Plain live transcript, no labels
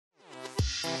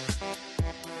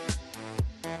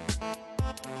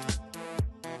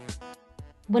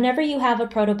Whenever you have a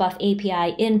Protobuf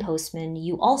API in Postman,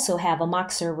 you also have a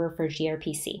mock server for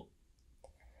gRPC.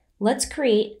 Let's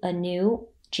create a new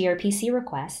gRPC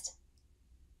request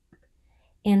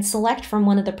and select from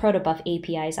one of the Protobuf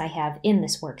APIs I have in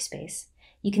this workspace.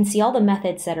 You can see all the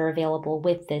methods that are available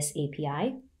with this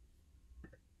API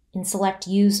and select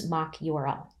Use Mock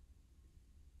URL.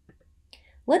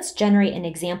 Let's generate an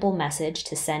example message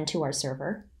to send to our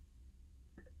server.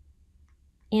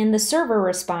 And the server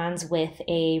responds with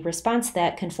a response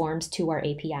that conforms to our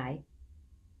API.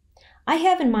 I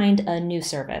have in mind a new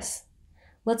service.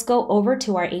 Let's go over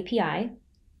to our API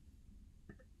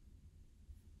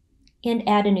and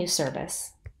add a new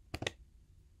service.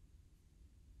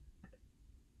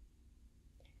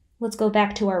 Let's go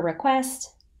back to our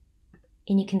request,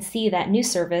 and you can see that new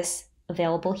service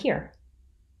available here.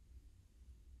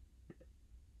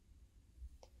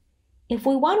 If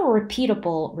we want a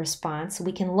repeatable response,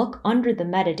 we can look under the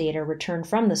metadata returned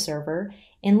from the server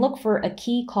and look for a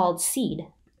key called seed.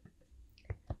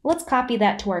 Let's copy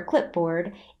that to our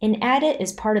clipboard and add it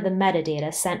as part of the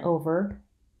metadata sent over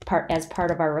as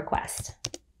part of our request.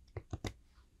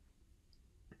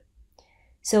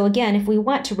 So again, if we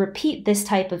want to repeat this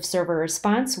type of server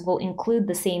response, we'll include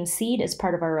the same seed as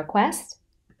part of our request.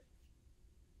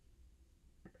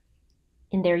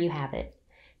 And there you have it.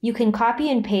 You can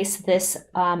copy and paste this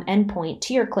endpoint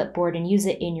to your clipboard and use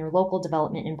it in your local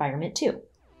development environment too.